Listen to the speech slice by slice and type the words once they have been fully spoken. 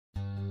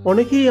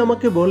অনেকেই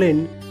আমাকে বলেন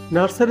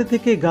নার্সারি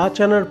থেকে গাছ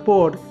আনার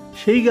পর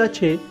সেই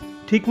গাছে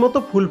ঠিকমতো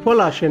ফুল ফল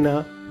আসে না,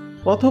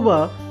 অথবা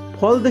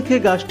ফল দেখে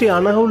গাছটি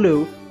আনা হলেও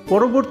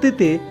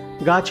পরবর্তীতে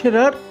গাছের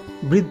আর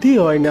বৃদ্ধি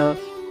হয় না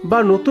বা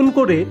নতুন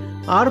করে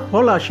আর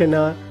ফল আসে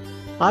না।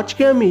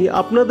 আজকে আমি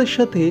আপনাদের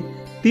সাথে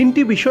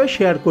 3টি বিষয়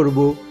শেয়ার করব,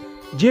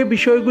 যে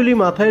বিষয়গুলি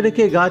মাথায়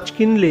রেখে গাছ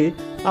কিনলে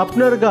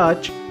আপনার গাছ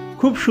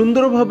খুব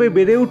সুন্দরভাবে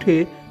বেড়ে উঠে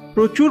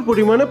প্রচুর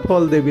পরিমাণে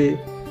ফল দেবে।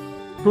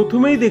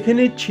 প্রথমেই দেখে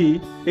নিচ্ছি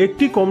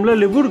একটি কমলা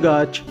লেবুর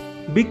গাছ।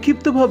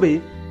 বিক্ষিপ্তভাবে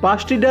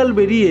 5টি ডাল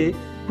বেরিয়ে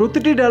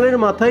প্রতিটি ডালের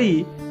মাথায়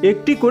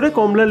একটি করে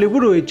কমলা লেবু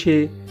রয়েছে,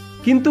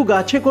 কিন্তু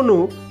গাছে কোনো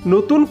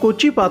নতুন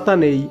কচি পাতা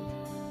নেই।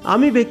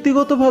 আমি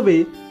ব্যক্তিগতভাবে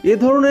এ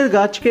ধরনের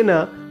গাছ কেনা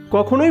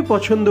কখনোই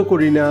পছন্দ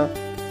করি না।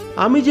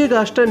 আমি যে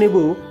গাছটা নেব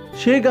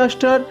সেই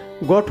গাছটার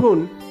গঠন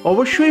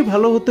অবশ্যই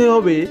ভালো হতে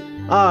হবে,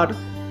 আর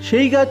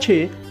সেই গাছে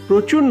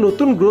প্রচুর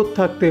নতুন গ্রোথ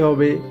থাকতে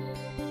হবে।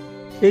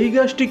 এই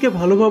গাছটিকে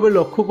ভালোভাবে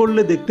লক্ষ্য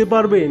করলে দেখতে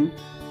পারবেন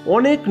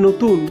অনেক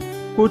নতুন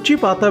কচি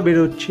পাতা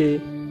বেরোচ্ছে,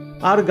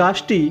 আর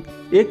গাছটি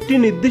একটি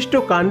নির্দিষ্ট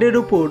কাণ্ডের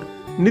উপর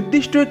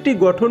নির্দিষ্ট একটি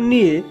গঠন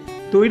নিয়ে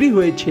তৈরি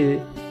হয়েছে।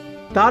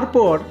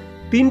 তারপর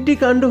 3টি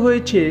কাণ্ড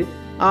হয়েছে,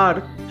 আর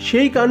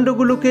সেই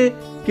কাণ্ডগুলোকে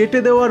কেটে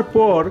দেওয়ার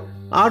পর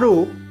আরও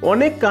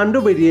অনেক কাণ্ড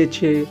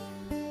বেরিয়েছে।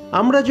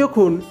 আমরা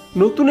যখন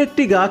নতুন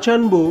একটি গাছ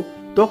আনব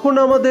তখন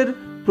আমাদের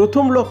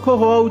প্রথম লক্ষ্য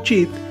হওয়া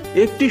উচিত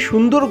একটি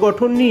সুন্দর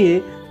গঠন নিয়ে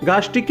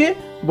গাছটিকে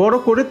বড়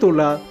করে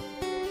তোলা।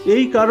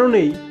 এই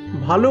কারণেই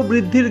ভালো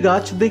বৃদ্ধির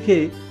গাছ দেখে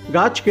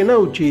গাছ কেনা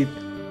উচিত।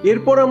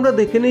 এরপর আমরা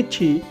দেখে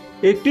নিচ্ছি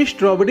একটি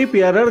স্ট্রবেরি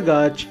পেয়ারার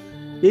গাছ।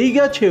 এই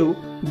গাছেও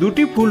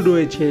 2টি ফুল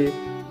রয়েছে।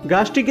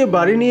 গাছটিকে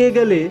বাড়ি নিয়ে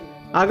গেলে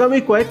আগামী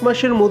কয়েক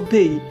মাসের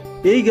মধ্যেই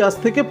এই গাছ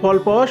থেকে ফল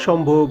পাওয়া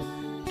সম্ভব,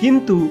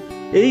 কিন্তু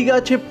এই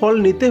গাছে ফল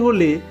নিতে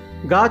হলে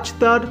গাছ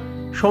তার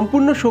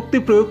সম্পূর্ণ শক্তি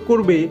প্রয়োগ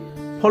করবে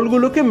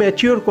ফলগুলোকে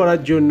ম্যাচিওর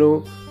করার জন্য।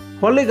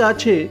 ফলে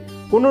গাছে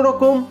কোনো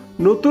রকম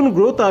নতুন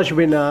গ্রোথ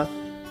আসবে না।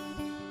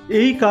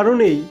 এই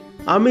কারণেই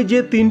আমি যে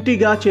 3টি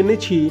গাছ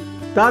এনেছি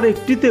তার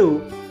একটিতেও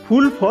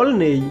ফুল ফল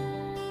নেই।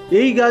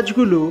 এই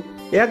গাছগুলো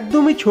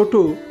একদমই ছোট,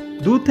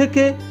 2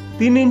 থেকে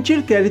 3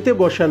 ইঞ্চির ক্যারিতে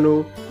বসানো।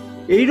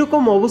 এই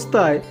রকম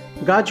অবস্থায়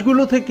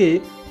গাছগুলো থেকে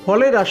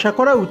ফলের আশা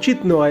করা উচিত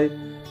নয়।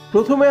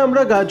 প্রথমে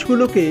আমরা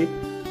গাছগুলোকে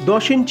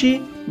 10 ইঞ্চি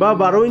বা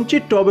 12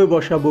 ইঞ্চির টবে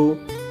বসাবো।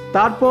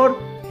 তারপর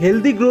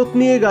হেলদি গ্রোথ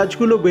নিয়ে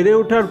গাছগুলো বেড়ে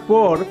ওঠার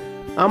পর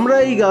আমরা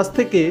এই গাছ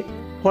থেকে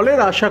ফলের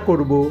আশা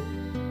করব।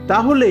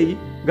 তাহলেই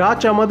গাছ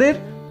আমাদের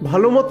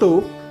ভালো মতো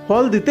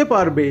ফল দিতে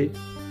পারবে।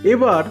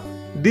 এবার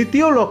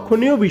দ্বিতীয়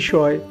লক্ষণীয়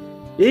বিষয়,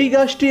 এই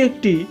গাছটি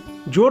একটি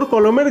জোড়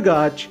কলমের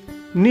গাছ।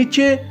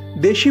 নিচে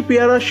দেশি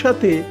পেয়ারার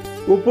সাথে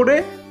উপরে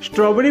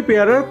স্ট্রবেরি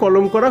পেয়ারার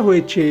কলম করা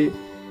হয়েছে।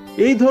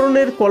 এই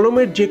ধরনের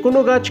কলমের যে কোনো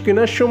গাছ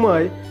কেনার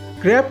সময়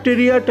গ্রাফট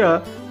এরিয়াটা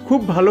খুব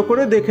ভালো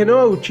করে দেখে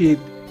নেওয়া উচিত।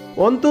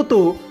 অন্তত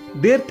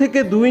 1.5 থেকে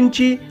 2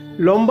 ইঞ্চি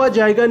লম্বা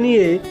জায়গা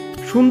নিয়ে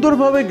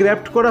সুন্দরভাবে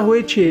গ্রাফট করা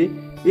হয়েছে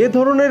এ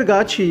ধরনের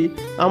গাছই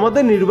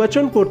আমাদের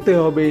নির্বাচন করতে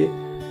হবে।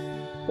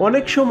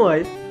 অনেক সময়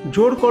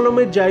জোড়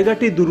কলমের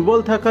জায়গাটি দুর্বল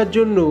থাকার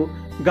জন্য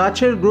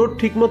গাছের গ্রোথ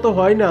ঠিকমতো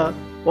হয় না,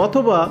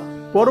 অথবা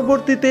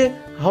পরবর্তীতে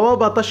হাওয়া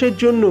বাতাসের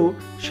জন্য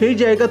সেই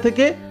জায়গা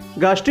থেকে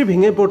গাছটি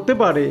ভেঙে পড়তে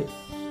পারে।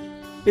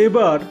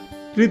 এবার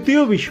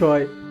তৃতীয়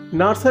বিষয়,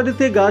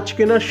 নার্সারিতে গাছ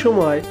কেনার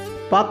সময়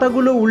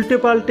পাতাগুলো উল্টে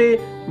পাল্টে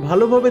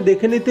ভালোভাবে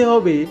দেখে নিতে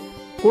হবে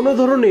কোনো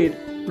ধরনের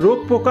রোগ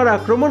পোকার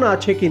আক্রমণ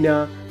আছে কিনা।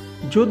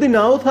 যদি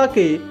নাও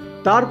থাকে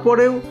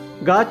তারপরেও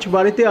গাছ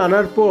বাড়িতে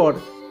আনার পর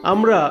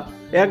আমরা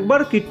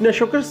একবার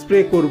কীটনাশকের স্প্রে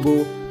করব,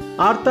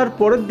 আর তার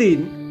পরের দিন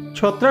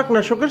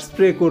ছত্রাকনাশকের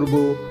স্প্রে করব।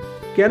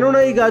 কেননা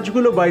এই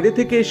গাছগুলো বাইরে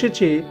থেকে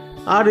এসেছে,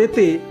 আর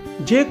এতে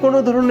যে কোনো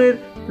ধরনের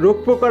রোগ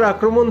পোকার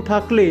আক্রমণ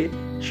থাকলে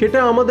সেটা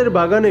আমাদের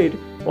বাগানের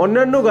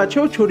অন্যান্য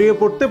গাছেও ছড়িয়ে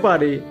পড়তে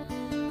পারে।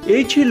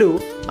 এই ছিল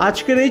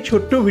আজকের এই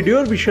ছোট্ট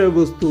ভিডিওর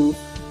বিষয়বস্তু।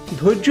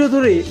 ধৈর্য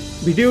ধরে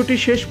ভিডিওটি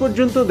শেষ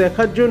পর্যন্ত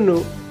দেখার জন্য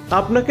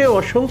আপনাকে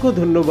অসংখ্য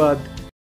ধন্যবাদ।